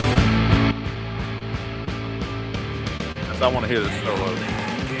 I want to hear this solo.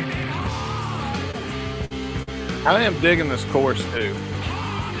 I am digging this chorus too.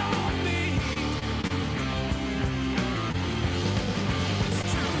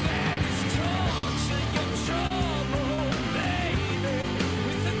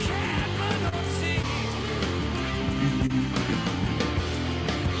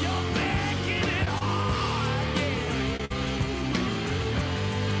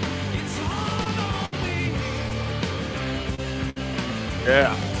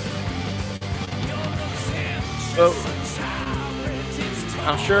 Yeah. So,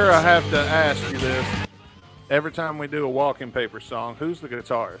 I'm sure I have to ask you this. Every time we do a Walking Paper song, who's the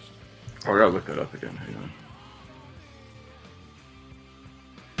guitarist? Oh, I gotta look that up again. Hang on.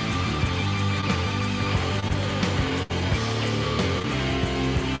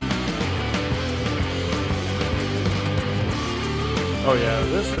 Oh yeah,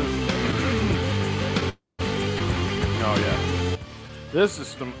 this is. Oh yeah, this is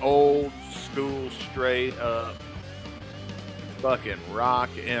some old school, straight up fucking rock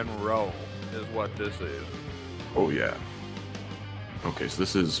and roll, is what this is. Oh yeah. Okay, so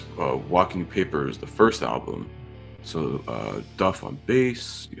this is Walking Papers, the first album. So Duff on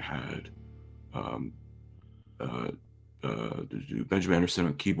bass. You had Benjamin Anderson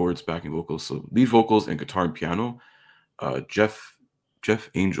on keyboards, backing vocals, so lead vocals and guitar and piano. Jeff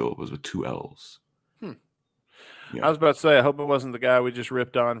Angel was with 2 L's. Yeah. I was about to say, I hope it wasn't the guy we just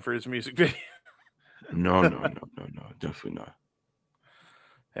ripped on for his music video. No, definitely not.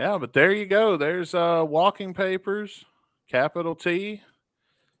 Yeah, but there you go. There's Walking Papers, capital T.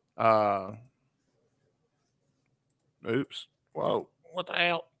 Oops. Whoa. What the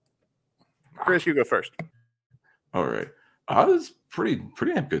hell? Chris, you go first. All right. It's pretty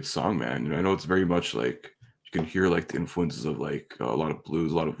damn good song, man. You know, I know it's very much like you can hear like the influences of like a lot of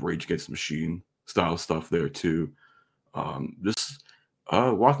blues, a lot of Rage Against the Machine style stuff there too. This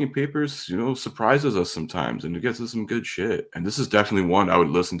Walking Papers, you know, surprises us sometimes and it gets us some good shit. And this is definitely one I would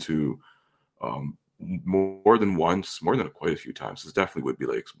listen to more than once, more than quite a few times. This definitely would be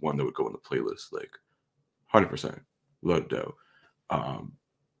like one that would go in the playlist, like 100%, without a doubt.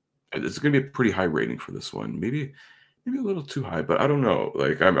 It's gonna be a pretty high rating for this one. Maybe a little too high, but I don't know.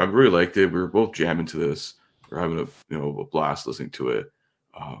 Like I really liked it. We were both jamming to this. We're having a blast listening to it.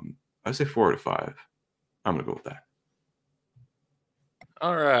 I say 4 out of 5. I'm gonna go with that.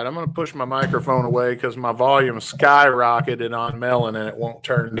 All right, I'm going to push my microphone away because my volume skyrocketed on Melon and it won't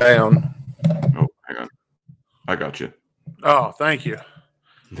turn down. Oh, hang on. I got you. Oh, thank you.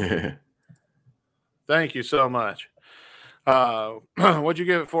 Yeah. Thank you so much. What'd you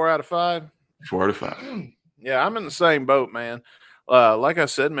give it, 4 out of 5? 4 out of 5. Yeah, I'm in the same boat, man. Like I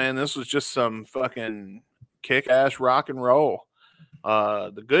said, man, this was just some fucking kick-ass rock and roll.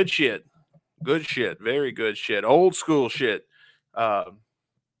 The good shit. Good shit. Very good shit. Old school shit.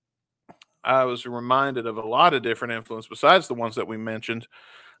 I was reminded of a lot of different influence besides the ones that we mentioned.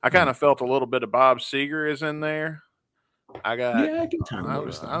 I kind of felt a little bit of Bob Seger is in there. I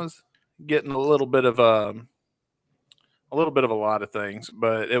was getting a little bit of a lot of things,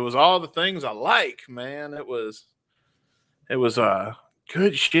 but it was all the things I like, man. It was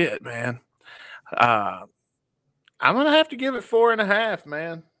good shit, man. I'm gonna have to give it 4.5,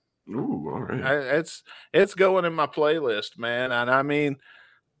 man. Ooh, all right. It's going in my playlist, man. And I mean,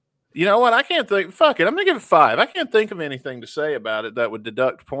 you know what? I can't think. Fuck it. I'm gonna give it 5. I can't think of anything to say about it that would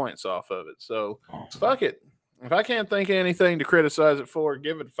deduct points off of it. So Awesome. fuck it. If I can't think of anything to criticize it for,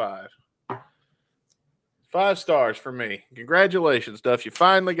 give it 5. 5 stars for me. Congratulations, Duff. You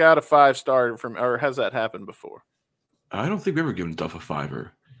finally got a 5-star from, or has that happened before? I don't think we've ever given Duff a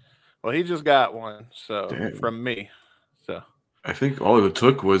 5-er. Well, he just got one, so Damn. from me. So I think all it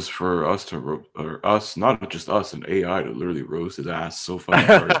took was for us to, or us, not just us, an AI to literally roast his ass so fucking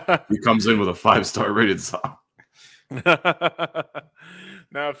hard. He comes in with a 5-star rated song.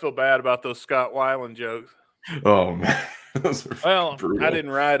 Now I feel bad about those Scott Weiland jokes. Oh man, those are Well, brutal. I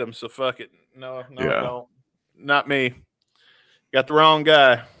didn't write them, so fuck it. No, Yeah. no, not me. Got the wrong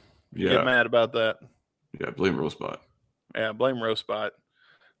guy. Yeah, Get mad about that. yeah. Blame Rosebot. Yeah, blame Roastbot.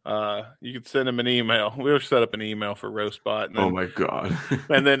 You could send him an email. We'll set up an email for Roastbot. And then, Oh my god.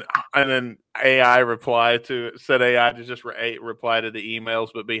 and then AI reply to it. Said AI to just reply to the emails,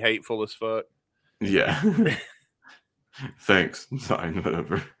 but be hateful as fuck. Yeah. Thanks. Fine,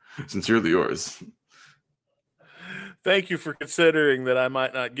 whatever. Sincerely yours. Thank you for considering that I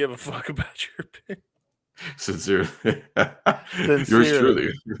might not give a fuck about your opinion. Sincerely. Sincerely. Yours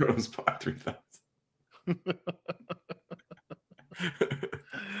truly. Rosebot 3000.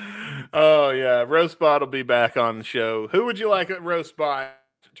 Oh yeah, Roastbot will be back on the show. Who would you like at Roastbot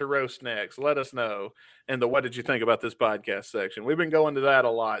to roast next? Let us know in the "What did you think about this podcast" section. We've been going to that a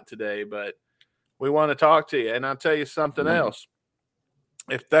lot today, but we want to talk to you. And I'll tell you something else.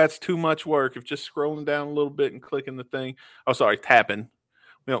 If that's too much work, if just scrolling down a little bit and clicking the thing, tapping.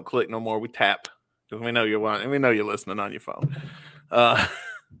 We don't click no more. We tap because we know you're listening on your phone.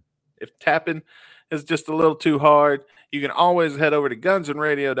 If tapping is just a little too hard, you can always head over to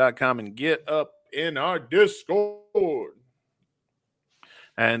gunsandradio.com and get up in our Discord.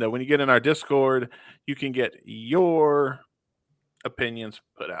 And when you get in our Discord, you can get your opinions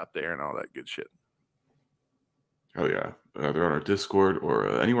put out there and all that good shit. Oh yeah. They're on our Discord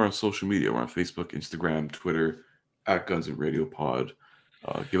or anywhere on social media. We're on Facebook, Instagram, Twitter, at Guns and Radio Pod.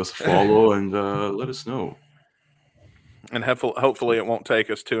 Give us a follow and let us know. And hopefully it won't take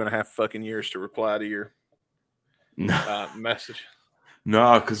us 2.5 fucking years to reply to your message.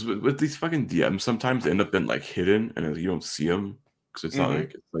 No, because with these fucking DMs, sometimes they end up being like hidden and you don't see them because it's not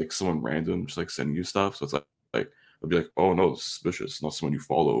like it's like someone random just like sending you stuff. So it's like it'll be like, oh no, it's suspicious. It's not someone you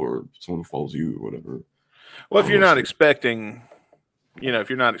follow or someone who follows you or whatever. Well, if you're not expecting, if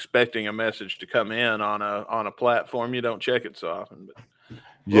you're not expecting a message to come in on a platform, you don't check it so often.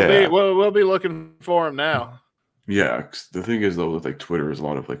 But we'll be looking for them now. Yeah, 'cause the thing is though, with like Twitter, is a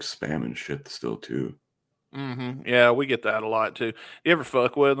lot of like spam and shit still too. Mm-hmm. Yeah, we get that a lot too. You ever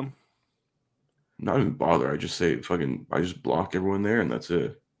fuck with them? Not even bother. I just say I just block everyone there, and that's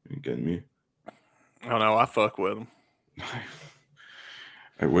it. You getting me? Oh no, I fuck with them.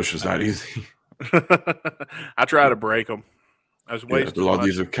 I wish it was that easy. I try to break them. I was Yeah, wasting but a lot of much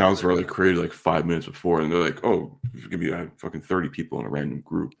these accounts were like created like 5 minutes before, and they're like, "Oh, give me fucking 30 people in a random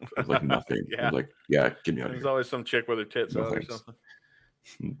group of like nothing." Yeah. I'm like, "Yeah, get me out of There's here." always some chick with her tits No out or thanks. something.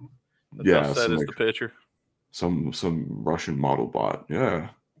 That's how Yeah, sad some is like the picture. some Russian model bot. Yeah,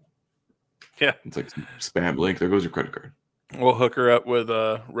 Yeah. it's like some spam link. There goes your credit card. We'll hook her up with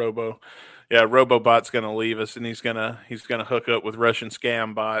Robo. Yeah, RoboBot's gonna leave us, and he's gonna hook up with Russian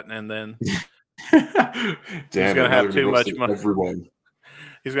Scam Bot, and then Damn gonna it! Now have they're too much roasting money. everyone.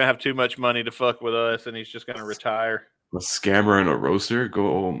 He's gonna have too much money to fuck with us, and he's just gonna retire. A scammer and a roaster go.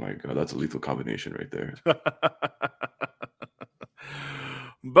 Oh my god, that's a lethal combination right there.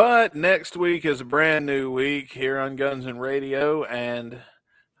 But next week is a brand new week here on Guns and Radio, and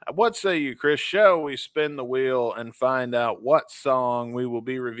what say you, Chris? Shall we spin the wheel and find out what song we will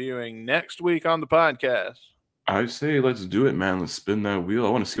be reviewing next week on the podcast? I say let's do it, man. Let's spin that wheel. I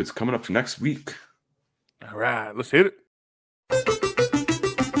want to see what's coming up next week. All right, let's hit it.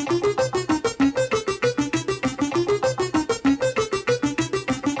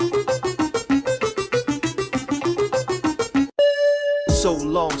 So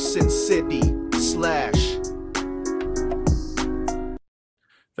long, Sin City slash.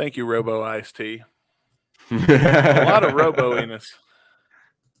 Thank you, Robo Ice T. A lot of robo-iness.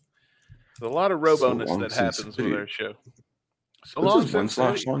 There's a lot of robo-ness Long that Sin happens City. with our show. So This long, is one Sin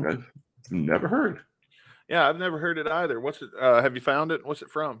Slash City. song I've never heard. Yeah, I've never heard it either. What's it? Have you found it? What's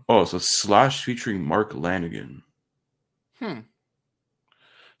it from? Oh, it's a Slash featuring Mark Lanigan.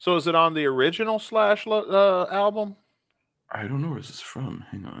 So is it on the original Slash album? I don't know where this is from.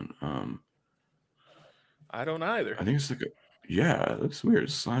 Hang on. I don't either. I think it's like yeah, that's weird.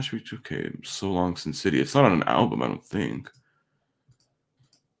 Slash V2K, So Long Sin City. It's not on an album, I don't think.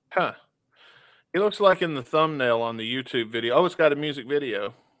 Huh. He looks like in the thumbnail on the YouTube video. Oh, it's got a music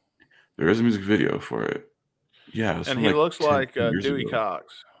video. There is a music video for it. Yeah, it's And from he like looks 10 like years Dewey ago.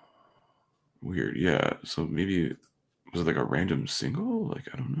 Cox. Weird, yeah. So maybe was it like a random single? Like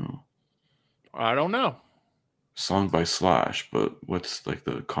I don't know. I don't know. Song by Slash, but what's like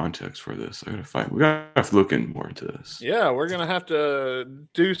the context for this? I gotta find. We gotta have to look in more into this. Yeah, we're gonna have to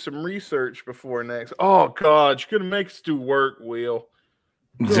do some research before next. Oh God, you're gonna make us do work, Will.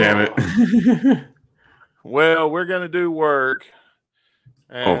 Damn it. Well, we're gonna do work.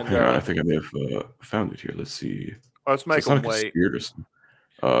 Oh, And, hang on. I think I may have found it here. Let's see. let's So make it's not them a wait. conspiracy.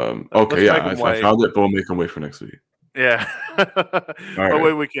 Okay, Let's yeah, make 'em I wait. found it, but we'll make them wait for next week. Yeah. All But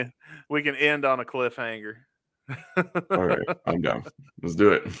wait, right. we can end on a cliffhanger. All right, I'm down. Let's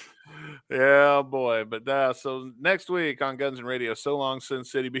do it. Yeah, boy. But so next week on Guns and Radio, So Long Sin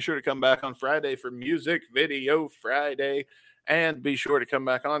City. Be sure to come back on Friday for Music Video Friday. And be sure to come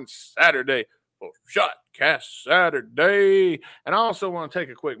back on Saturday for Shotcast Saturday. And I also want to take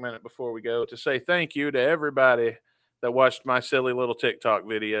a quick minute before we go to say thank you to everybody that watched my silly little TikTok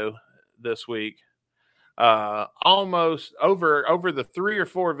video this week. Almost over the 3 or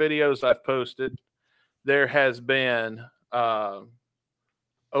 4 videos I've posted, there has been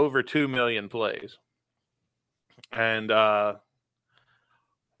over 2 million plays. And wow,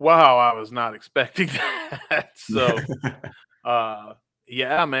 I was not expecting that. So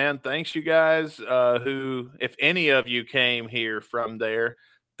yeah, man, thanks you guys who, if any of you came here from there,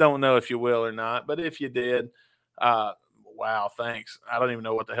 don't know if you will or not, but if you did, wow, thanks. I don't even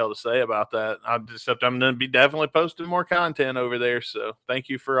know what the hell to say about that. Except I'm going to be definitely posting more content over there. So thank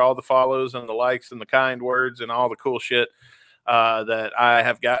you for all the follows and the likes and the kind words and all the cool shit that I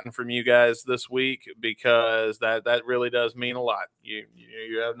have gotten from you guys this week, because that really does mean a lot. You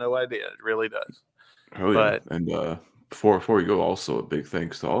have no idea. It really does. Hell yeah. And before we go, also a big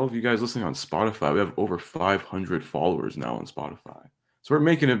thanks to all of you guys listening on Spotify. We have over 500 followers now on Spotify. So we're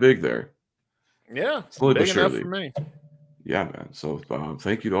making it big there. Yeah, slowly but big enough surely. for me. Yeah, man. So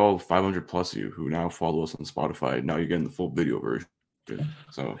thank you to all 500 plus of you who now follow us on Spotify. Now you're getting the full video version.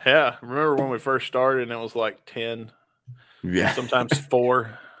 So Yeah, remember when we first started and it was like 10, yeah, sometimes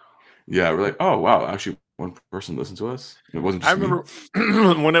 4. Yeah, we're like, oh wow, actually one person listened to us. It wasn't just I remember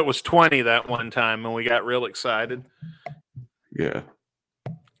when it was 20 that one time and we got real excited. me. Yeah.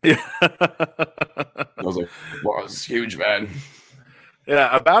 Yeah. I was like, wow, this is huge, man.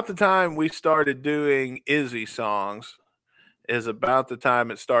 Yeah, about the time we started doing Izzy songs is about the time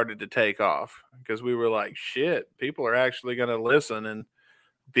it started to take off, because we were like, shit, people are actually going to listen and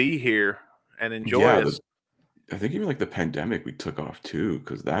be here and enjoy us. I think even like the pandemic, we took off too,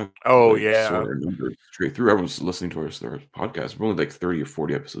 because that yeah, sort of number straight through. Everyone's listening to our podcast. We're only like 30 or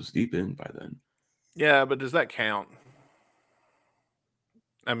 40 episodes deep in by then. Yeah, but does that count?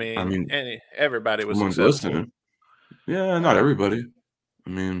 I mean everybody was someone's successful. listening. Yeah, not everybody. I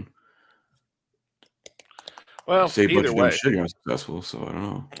mean, Well, Say a bunch either of dumb way, shit, you're not successful. So I don't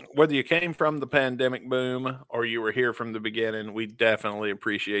know. whether you came from the pandemic boom or you were here from the beginning, we definitely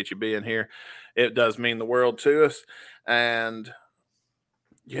appreciate you being here. It does mean the world to us. And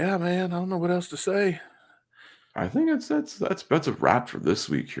yeah, man, I don't know what else to say. I think that's a wrap for this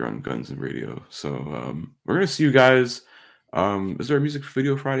week here on Guns and Radio. So we're gonna see you guys. Is there a music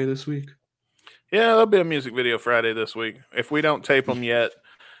video Friday this week? Yeah, there'll be a music video Friday this week. If we don't tape them yet,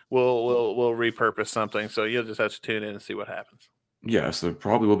 we'll repurpose something. So you'll just have to tune in and see what happens. Yeah, so there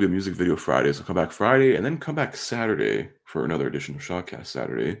probably will be a music video Friday. So come back Friday and then come back Saturday for another edition of Shotcast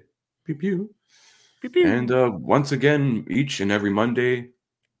Saturday. Pew pew. Pew, pew. And once again, each and every Monday,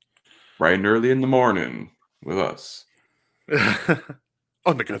 bright and early in the morning with us.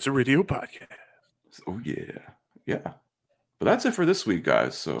 On the Guns and Radio podcast. Oh yeah. Yeah. But that's it for this week,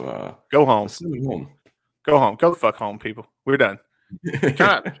 guys. So Go home. let's send it home. Go home. Go the fuck home, people. We're done. Shut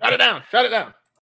up. Shut it down. Shut it down.